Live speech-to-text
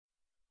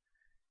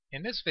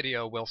In this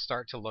video, we'll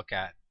start to look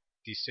at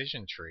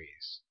decision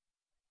trees.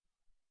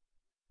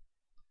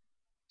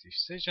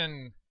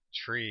 Decision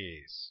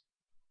trees.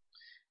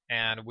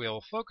 And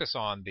we'll focus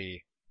on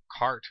the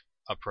CART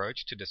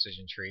approach to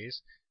decision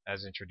trees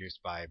as introduced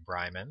by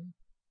Breiman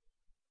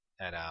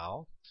et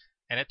al.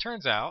 And it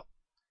turns out,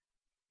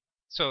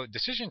 so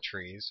decision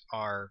trees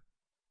are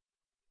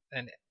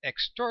an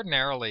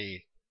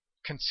extraordinarily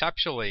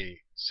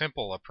conceptually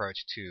simple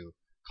approach to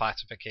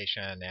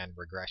classification and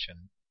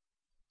regression.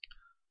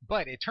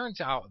 But it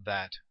turns out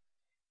that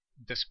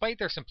despite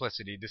their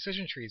simplicity,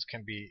 decision trees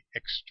can be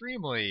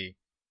extremely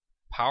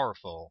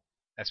powerful,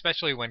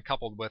 especially when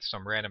coupled with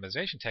some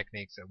randomization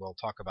techniques that we'll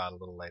talk about a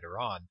little later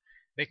on.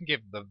 They can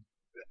give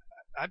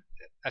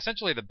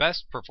essentially the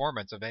best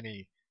performance of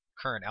any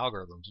current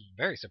algorithms.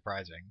 Very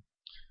surprising.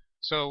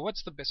 So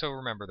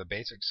remember the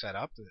basic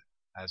setup,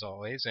 as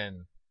always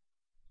in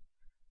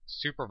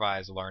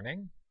supervised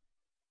learning,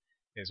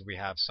 is we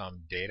have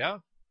some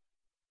data,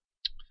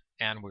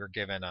 and we're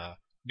given a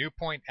new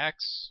point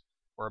x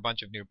or a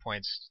bunch of new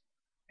points,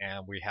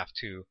 and we have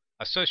to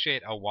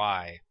associate a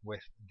y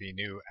with the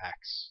new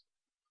x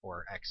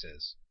or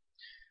x's.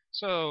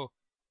 So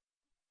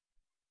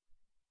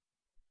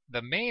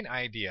the main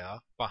idea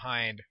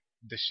behind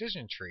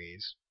decision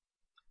trees,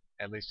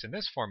 at least in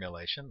this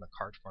formulation, the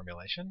CART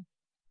formulation,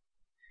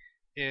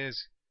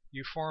 is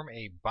you form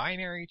a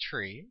binary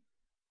tree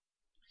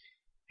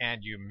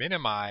and you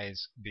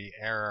minimize the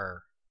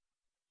error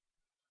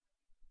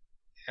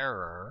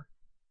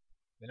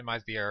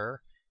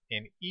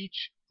in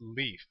each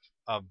leaf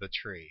of the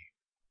tree.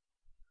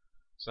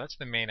 So that's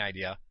the main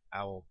idea.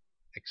 I will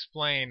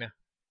explain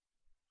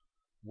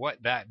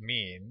what that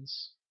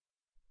means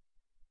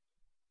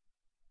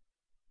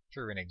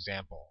through an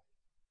example.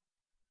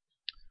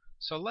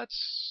 So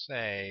let's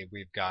say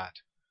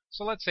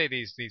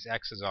these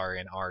x's are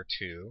in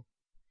R2,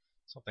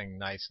 something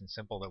nice and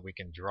simple that we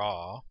can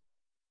draw.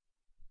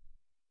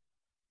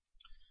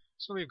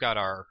 So we've got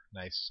our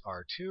nice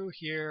R2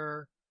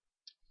 here,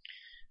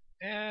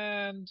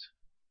 and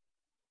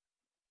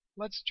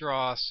let's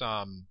draw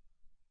some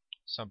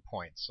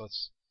points.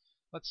 Let's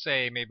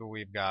say maybe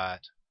we've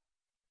got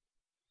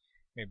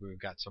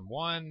some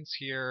ones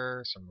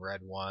here, some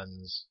red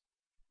ones,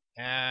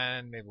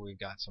 and maybe we've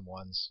got some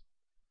ones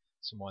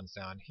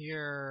down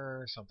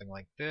here, something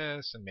like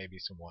this, and maybe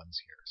some ones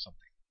here,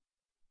 something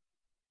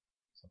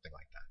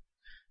like that.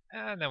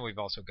 And then we've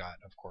also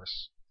got, of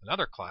course,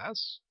 another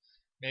class.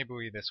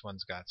 Maybe this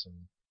one's got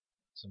some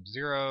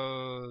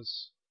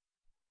zeros,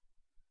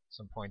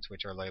 some points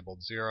which are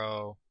labeled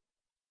 0,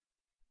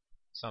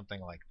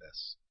 something like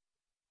this.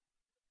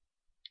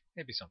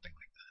 Maybe something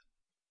like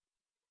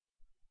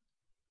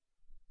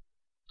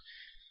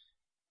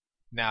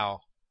that.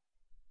 Now,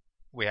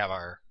 we have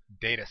our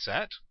data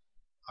set.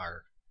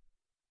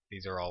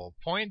 These are all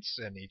points,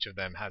 and each of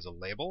them has a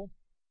label.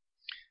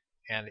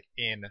 And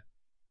in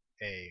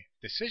a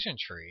decision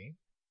tree,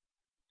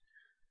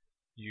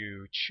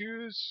 you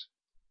choose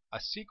a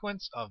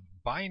sequence of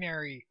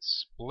binary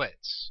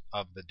splits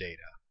of the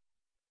data.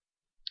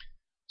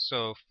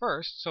 So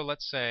first,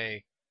 let's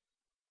say,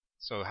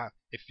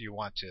 if you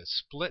want to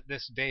split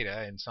this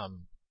data in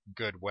some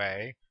good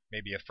way,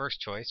 maybe a first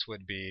choice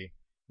would be,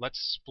 let's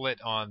split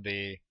on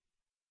the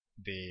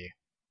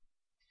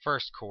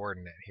first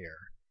coordinate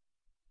here.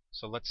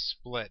 So let's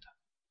split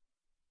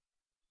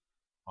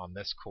on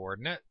this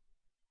coordinate.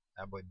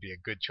 That would be a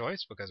good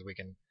choice because we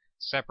can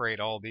separate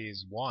all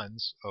these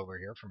ones over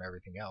here from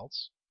everything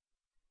else.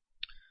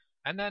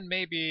 And then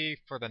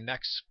maybe for the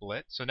next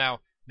split, so now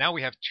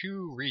we have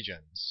two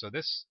regions. So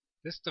this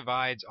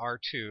divides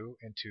R2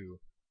 into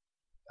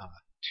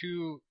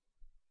two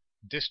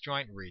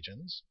disjoint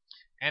regions.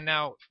 And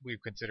now if we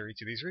consider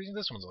each of these regions,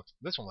 this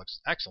one looks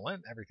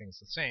excellent. Everything's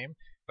the same.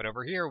 But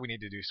over here we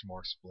need to do some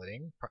more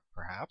splitting,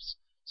 perhaps.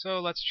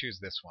 So let's choose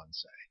this one,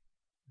 say.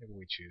 Maybe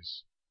we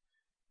choose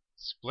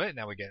split.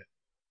 Now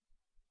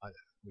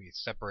we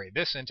separate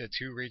this into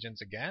two regions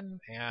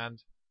again,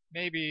 and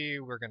maybe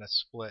we're going to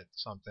split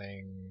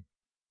something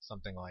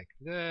like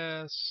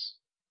this,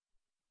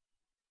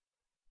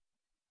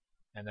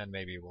 and then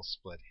maybe we'll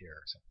split here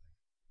or something.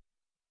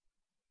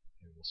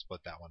 Maybe we'll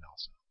split that one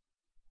also.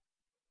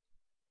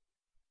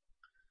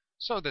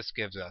 So this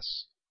gives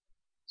us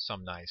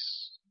some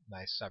nice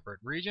separate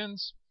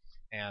regions,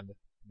 and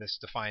this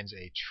defines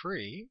a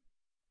tree,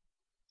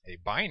 a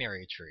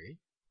binary tree.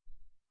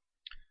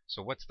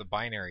 So what's the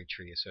binary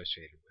tree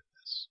associated with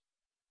this?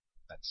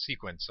 That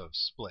sequence of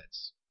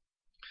splits.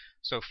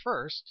 So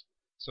first,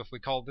 if we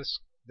call this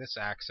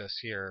axis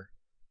here,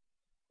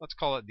 let's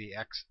call it the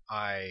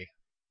xi1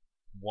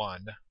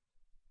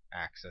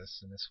 axis,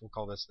 and we'll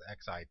call this the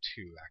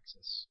xi2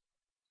 axis.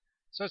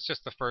 So it's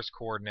just the first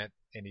coordinate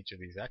in each of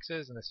these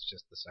x's, and this is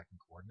just the second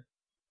coordinate.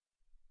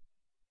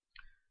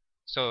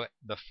 So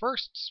the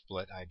first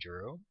split I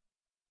drew,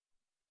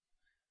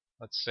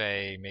 let's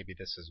say maybe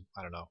this is,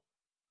 I don't know,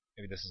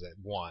 maybe this is at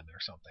 1 or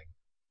something.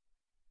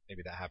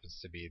 Maybe that happens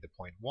to be the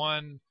point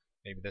 1.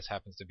 Maybe this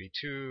happens to be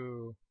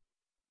 2.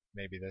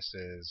 Maybe this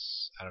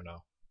is, I don't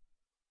know,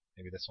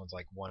 Maybe this one's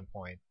like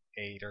 1.8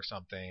 or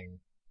something.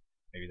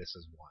 Maybe this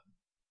is 1.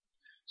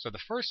 So the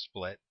first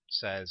split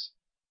says,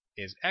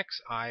 is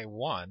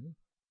xi1,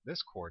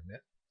 this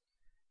coordinate,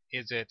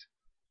 is it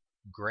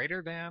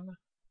greater than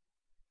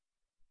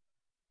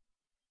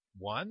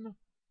 1?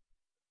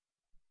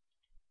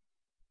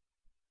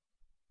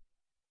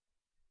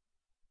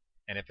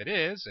 And if it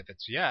is, if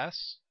it's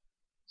yes,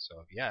 so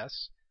if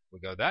yes, we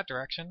go that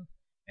direction,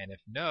 and if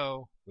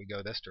no, we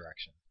go this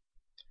direction.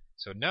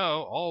 So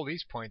no, all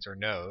these points are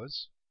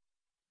no's,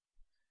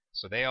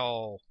 so they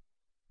all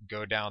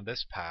go down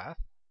this path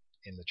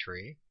in the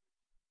tree.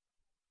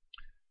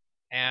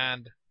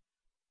 And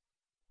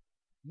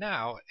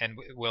now,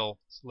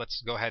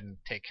 let's go ahead and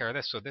take care of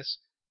this. So this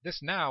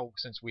now,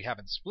 since we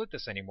haven't split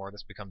this anymore,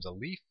 this becomes a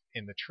leaf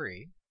in the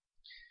tree.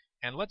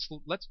 And let's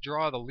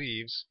draw the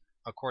leaves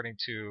according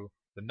to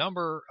the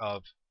number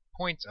of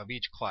points of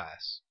each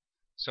class.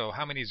 So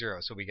how many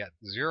zeros? So we get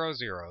 0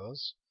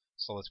 zeros.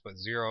 So let's put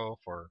 0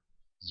 for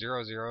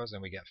 0 zeros,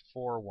 and we get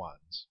 4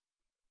 ones.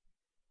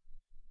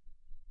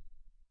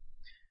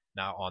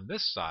 Now on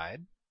this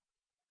side,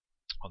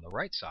 on the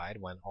right side,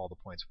 when all the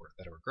points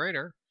that were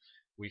greater,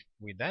 we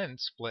then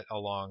split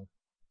along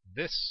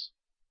this,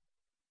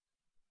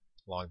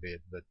 along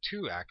the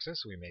 2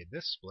 axis. We made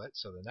this split.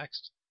 So the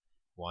next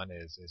one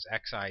is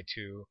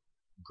xi2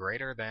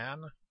 greater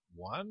than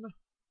 1?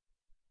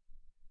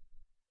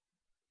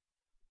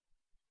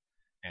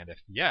 And if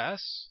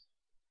yes,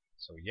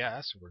 so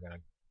yes, we're going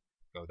to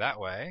go that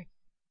way.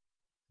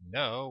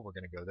 No, we're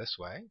going to go this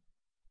way.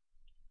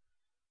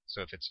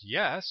 So if it's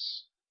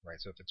yes, right,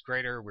 so if it's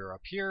greater, we're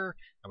up here,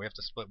 and we have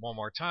to split one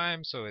more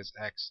time. So is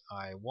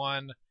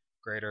xi1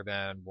 greater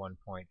than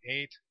 1.8?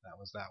 That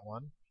was that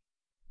one.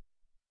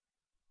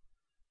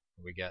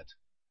 We get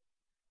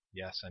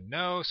yes and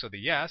no. So the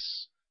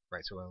yes,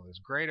 right, so when it was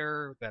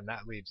greater, then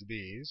that leaves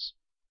these.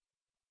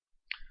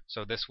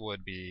 So this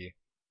would be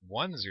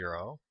 1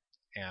 0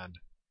 and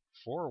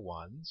 4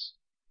 ones.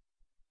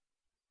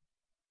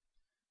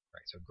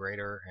 Right, so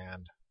greater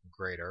and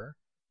greater.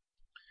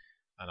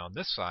 And on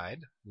this side,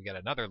 we get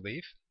another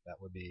leaf.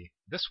 That would be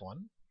this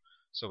one.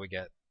 So we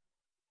get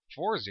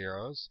 4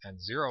 zeros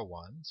and 0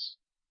 ones.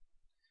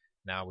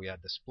 Now we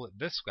had to split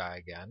this guy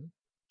again.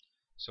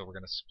 So we're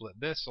going to split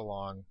this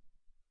along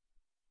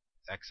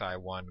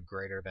xi1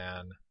 greater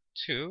than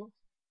 2.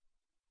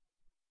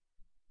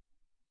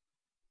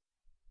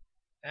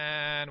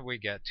 And we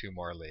get 2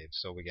 more leaves.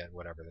 So we get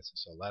whatever this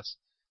is. So let's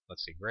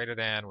see, greater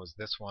than was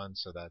this one.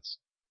 So that's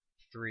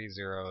 3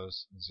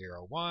 zeros,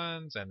 0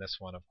 ones. And this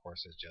one, of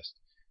course, is just,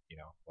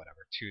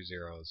 whatever, 2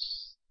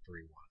 zeros,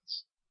 3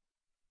 ones.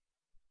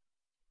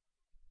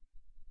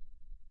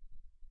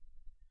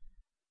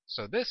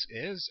 So this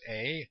is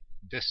a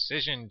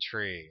decision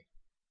tree.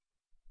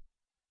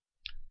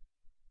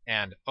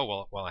 And,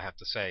 I have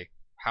to say,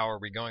 how are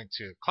we going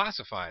to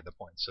classify the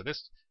points? So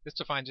this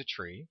defines a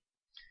tree.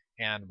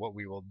 And what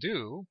we will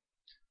do,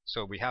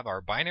 so we have our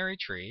binary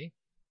tree,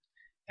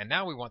 and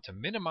now we want to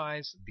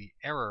minimize the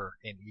error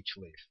in each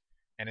leaf.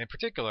 And in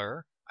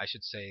particular, I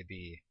should say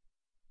the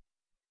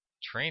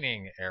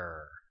training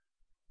error.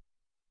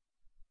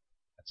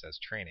 That says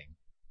training.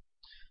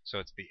 So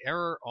it's the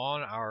error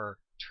on our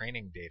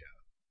training data.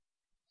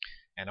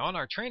 And on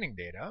our training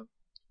data,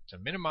 to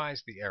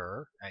minimize the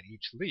error at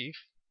each leaf,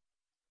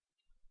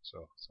 so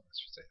I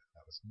should say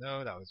that was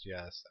no, that was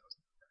yes, that was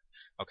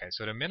no. Okay,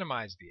 so to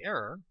minimize the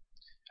error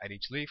at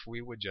each leaf,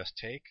 we would just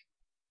take,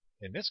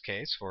 in this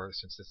case,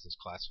 since this is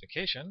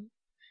classification,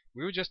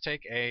 we would just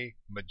take a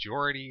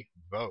majority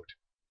vote.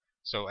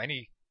 So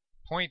any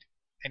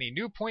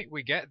new point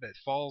we get that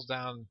falls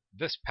down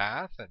this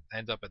path that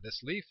ends up at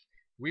this leaf,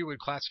 we would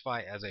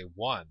classify as a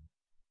 1.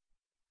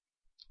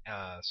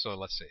 So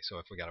let's see. So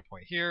if we got a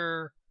point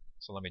here,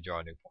 so let me draw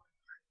a new point.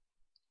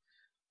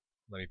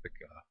 Let me pick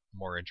a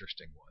more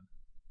interesting one.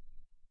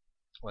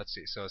 Let's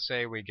see. So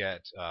say we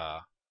get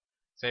a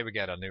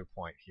new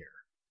point here,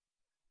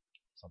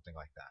 something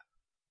like that.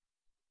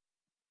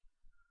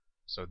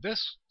 So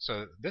this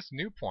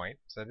new point,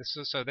 so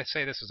they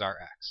say this is our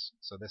x.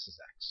 So this is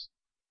x.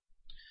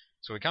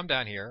 So we come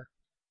down here,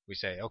 we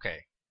say,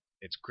 okay,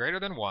 it's greater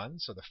than 1.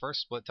 So the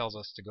first split tells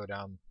us to go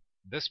down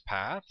this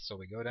path. So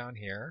we go down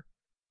here.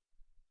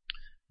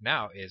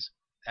 Now, is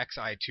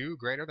xi2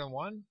 greater than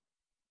 1?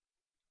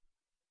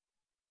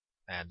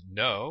 And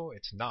no,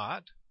 it's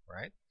not,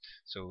 right?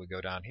 So we go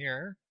down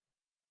here.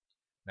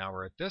 Now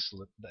we're at this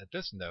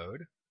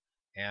node,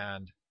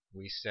 and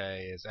we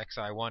say, is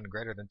xi1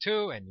 greater than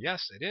 2? And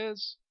yes, it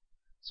is.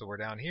 So we're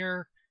down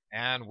here,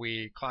 and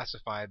we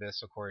classify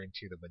this according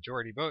to the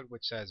majority vote,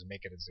 which says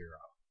make it a 0.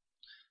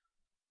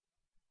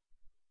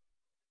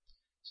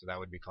 So that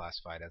would be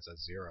classified as a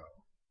 0,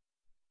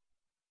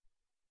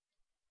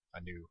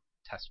 a new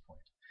test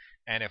point.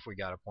 And if we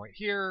got a point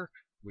here,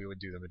 we would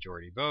do the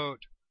majority vote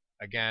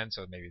again.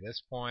 So maybe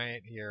this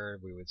point here,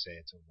 we would say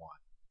it's a 1.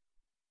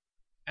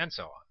 And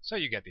so on. So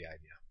you get the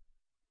idea.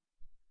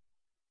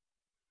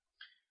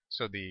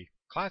 So the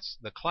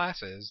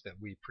classes that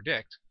we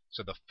predict,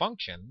 so the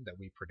function that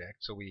we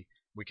predict, so we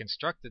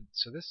constructed,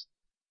 so this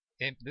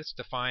this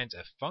defines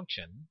a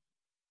function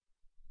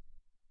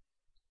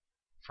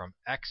from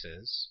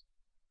x's,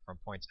 from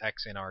points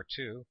x in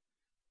R2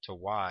 to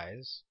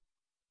y's,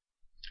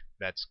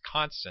 that's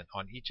constant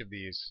on each of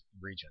these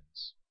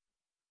regions.